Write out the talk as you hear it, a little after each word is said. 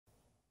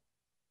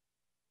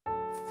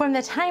From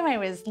the time I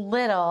was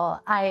little,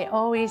 I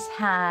always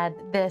had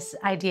this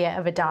idea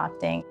of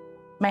adopting.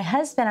 My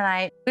husband and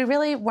I, we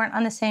really weren't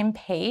on the same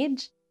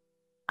page.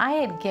 I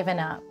had given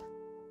up,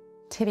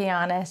 to be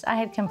honest. I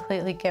had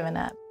completely given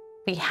up.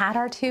 We had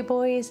our 2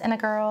 boys and a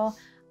girl.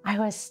 I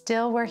was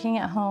still working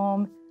at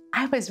home.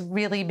 I was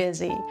really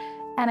busy,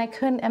 and I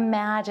couldn't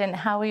imagine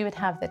how we would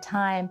have the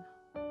time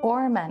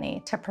or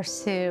money to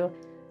pursue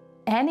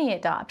any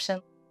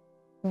adoption.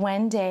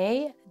 One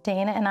day,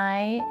 Dana and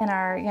I and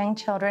our young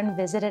children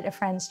visited a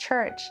friend's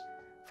church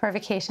for a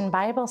vacation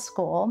Bible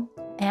school.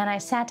 And I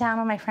sat down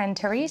with my friend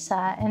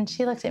Teresa, and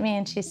she looked at me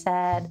and she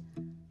said,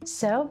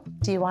 "So,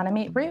 do you want to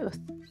meet Ruth?"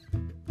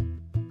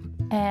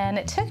 And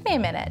it took me a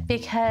minute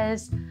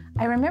because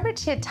I remembered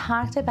she had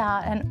talked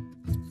about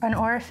an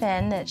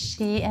orphan that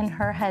she and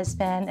her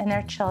husband and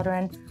their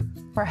children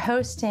were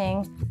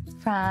hosting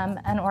from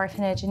an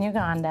orphanage in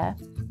Uganda.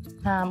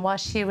 While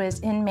she was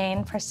in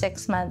Maine for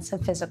 6 months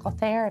of physical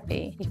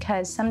therapy,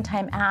 because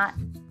sometime at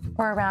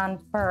or around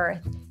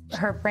birth,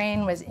 her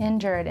brain was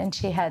injured and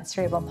she had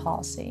cerebral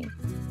palsy.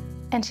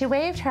 And she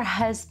waved her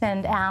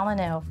husband, Alan,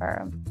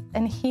 over,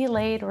 and he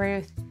laid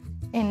Ruth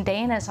in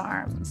Dana's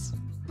arms.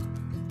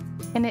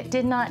 And it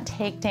did not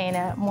take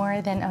Dana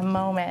more than a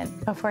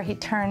moment before he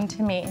turned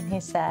to me and he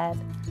said,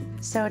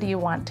 "So do you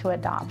want to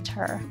adopt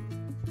her?"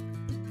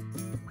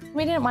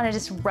 We didn't want to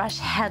just rush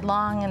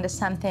headlong into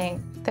something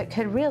that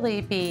could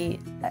really be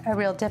a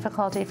real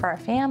difficulty for our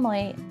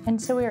family. And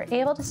so we were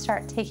able to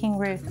start taking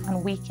Ruth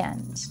on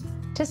weekends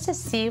just to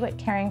see what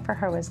caring for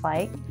her was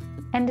like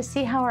and to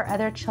see how our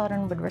other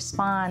children would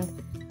respond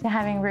to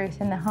having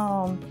Ruth in the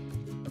home.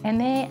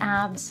 And they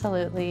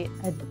absolutely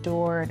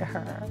adored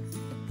her.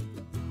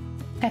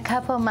 A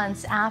couple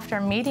months after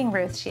meeting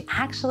Ruth, she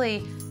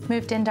actually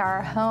moved into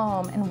our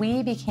home and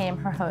we became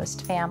her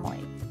host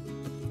family.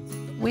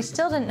 We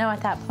still didn't know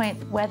at that point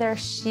whether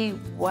she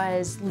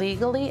was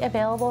legally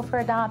available for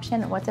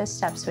adoption and what those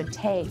steps would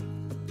take.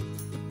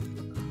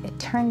 It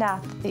turned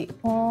out that the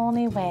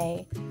only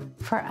way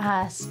for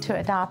us to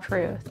adopt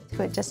Ruth,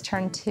 who had just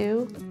turned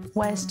 2,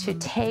 was to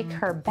take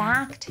her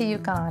back to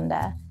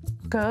Uganda,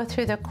 go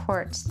through the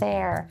courts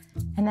there,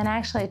 and then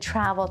actually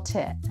travel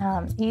to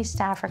East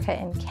Africa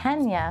in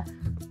Kenya,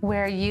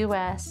 where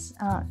U.S.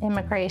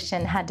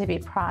 immigration had to be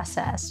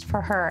processed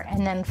for her,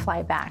 and then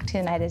fly back to the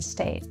United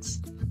States.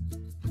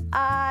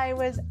 I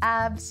was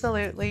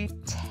absolutely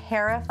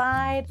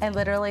terrified. I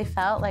literally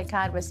felt like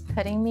God was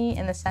putting me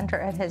in the center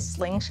of his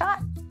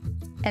slingshot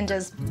and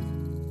just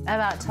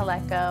about to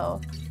let go.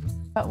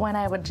 But when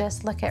I would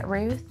just look at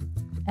Ruth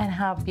and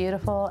how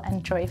beautiful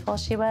and joyful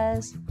she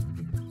was,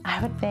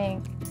 I would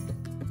think,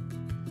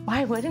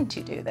 why wouldn't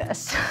you do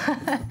this?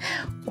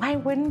 Why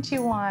wouldn't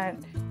you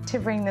want to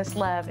bring this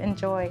love and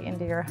joy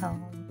into your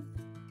home?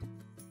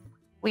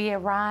 We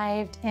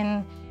arrived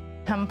in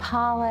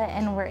Kampala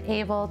and were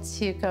able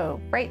to go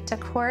right to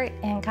court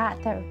and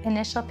got the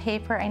initial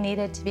paper I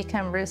needed to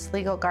become Ruth's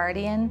legal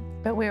guardian.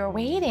 But we were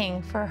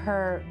waiting for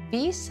her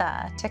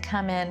visa to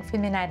come in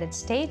from the United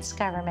States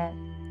government.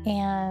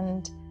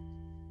 And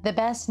the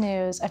best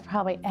news I've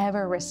probably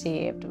ever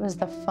received was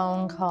the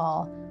phone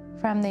call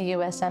from the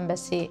U.S.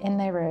 Embassy in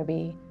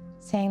Nairobi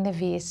saying the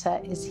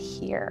visa is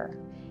here.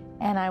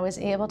 And I was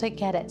able to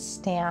get it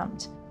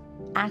stamped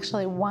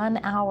actually 1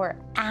 hour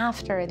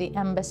after the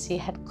embassy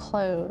had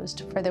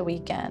closed for the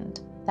weekend,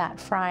 that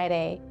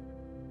Friday.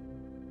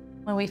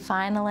 When we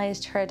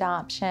finalized her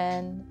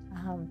adoption,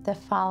 the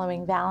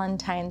following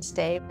Valentine's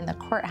Day in the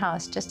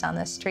courthouse just down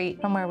the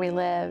street from where we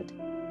lived.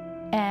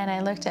 And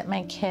I looked at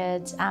my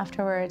kids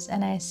afterwards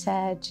and I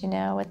said, "You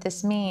know what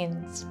this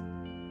means?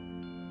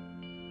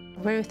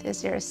 Ruth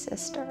is your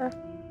sister.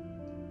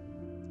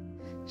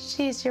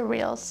 She's your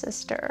real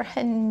sister,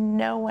 and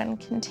no one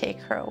can take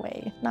her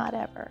away, not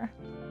ever."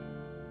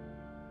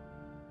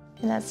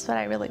 And that's what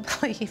I really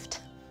believed.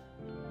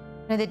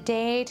 You know, the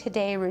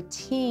day-to-day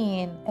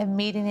routine of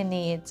meeting the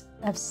needs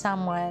of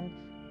someone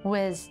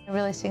with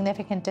really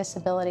significant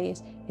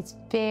disabilities, it's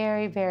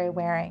very, very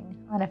wearing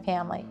on a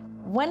family.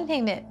 One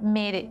thing that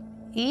made it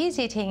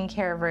easy taking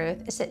care of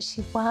Ruth is that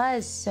she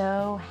was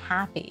so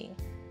happy.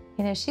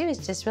 You know, she was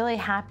just really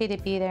happy to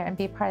be there and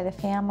be part of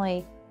the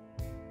family.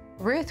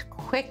 Ruth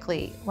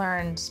quickly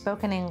learned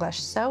spoken English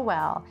so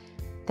well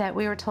that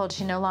we were told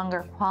she no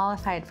longer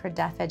qualified for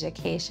deaf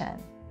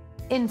education.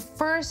 In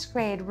first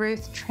grade,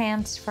 Ruth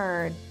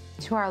transferred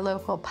to our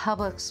local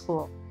public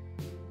school.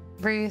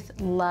 Ruth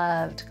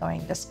loved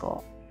going to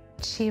school.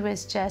 She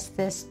was just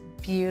this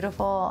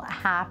beautiful,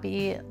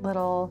 happy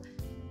little,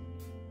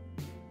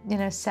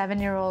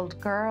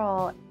 7-year-old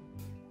girl.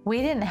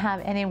 We didn't have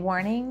any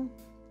warning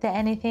that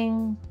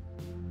anything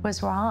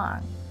was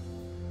wrong.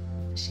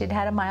 She'd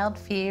had a mild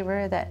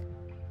fever that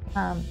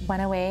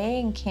went away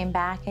and came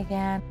back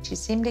again. She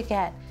seemed to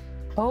get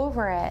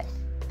over it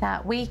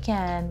that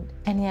weekend,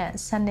 and yet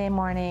Sunday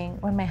morning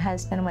when my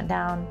husband went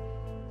down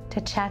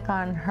to check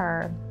on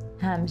her,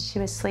 she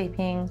was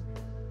sleeping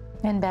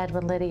in bed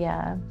with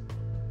Lydia,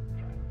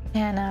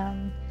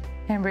 and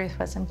Ruth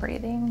wasn't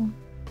breathing.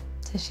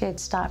 So she had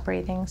stopped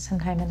breathing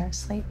sometime in her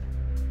sleep.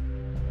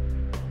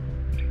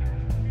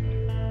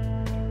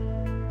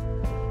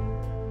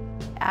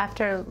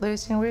 After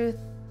losing Ruth,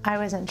 I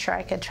wasn't sure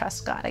I could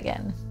trust God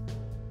again.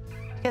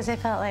 Because I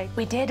felt like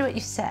we did what you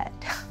said.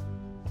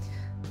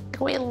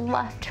 We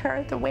loved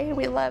her the way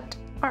we loved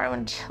our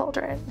own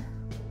children.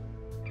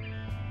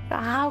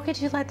 How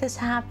could you let this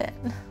happen?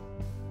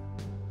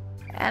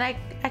 And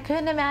I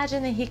couldn't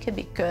imagine that he could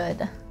be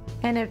good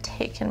and have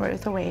taken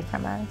Ruth away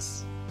from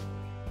us.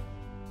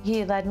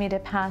 He led me to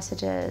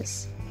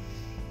passages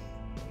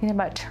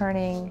about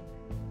turning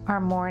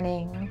our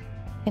mourning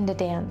into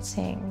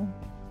dancing,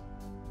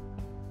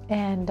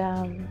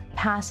 and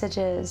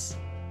passages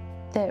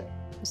that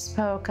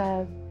spoke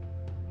of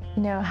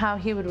how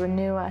he would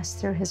renew us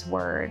through his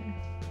word.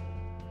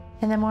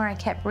 And the more I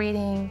kept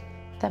reading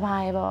the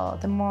Bible,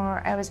 the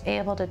more I was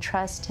able to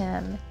trust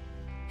him.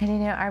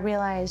 And I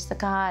realized that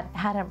God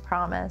hadn't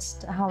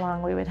promised how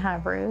long we would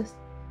have Ruth.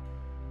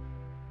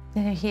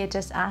 He had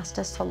just asked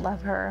us to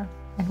love her,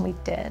 and we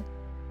did.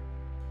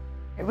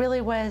 It really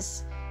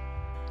was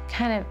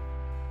kind of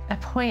a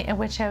point at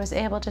which I was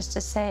able just to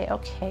say,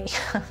 okay,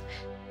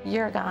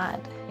 you're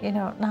God,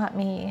 not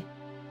me.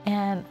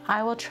 And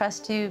I will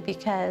trust you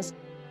because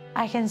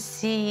I can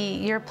see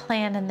your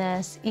plan in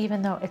this,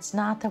 even though it's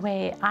not the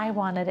way I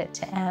wanted it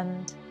to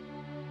end.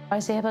 I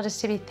was able just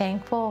to be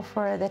thankful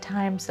for the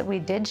times that we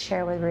did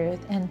share with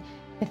Ruth. And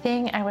the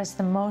thing I was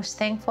the most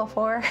thankful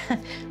for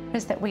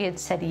was that we had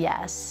said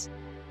yes.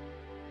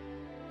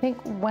 I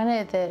think one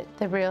of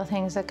the real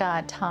things that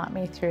God taught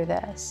me through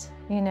this,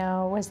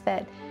 was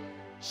that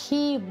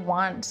he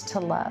wants to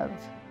love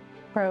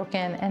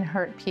broken and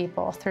hurt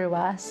people through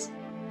us.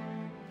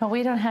 But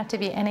we don't have to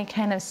be any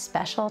kind of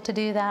special to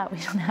do that. We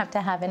don't have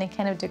to have any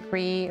kind of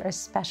degree or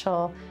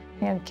special,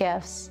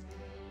 gifts.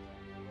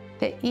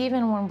 That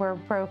even when we're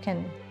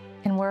broken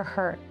and we're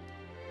hurt,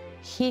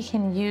 he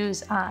can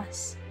use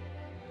us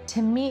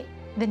to meet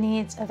the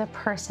needs of the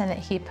person that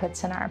he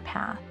puts in our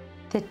path.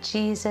 That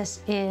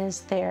Jesus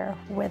is there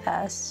with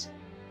us,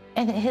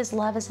 and that his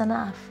love is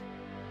enough.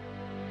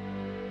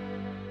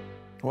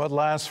 What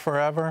lasts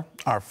forever?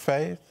 Our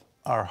faith,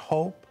 our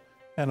hope,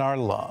 and our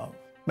love.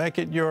 Make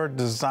it your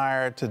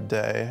desire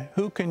today.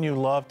 Who can you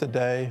love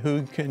today?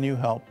 Who can you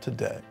help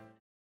today?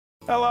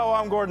 Hello,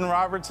 I'm Gordon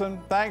Robertson.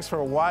 Thanks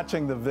for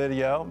watching the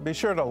video. Be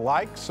sure to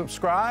like,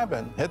 subscribe,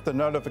 and hit the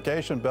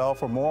notification bell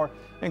for more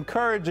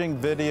encouraging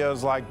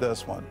videos like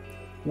this one.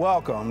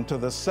 Welcome to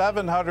the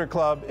 700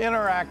 Club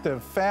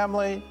Interactive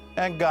family,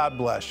 and God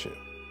bless you.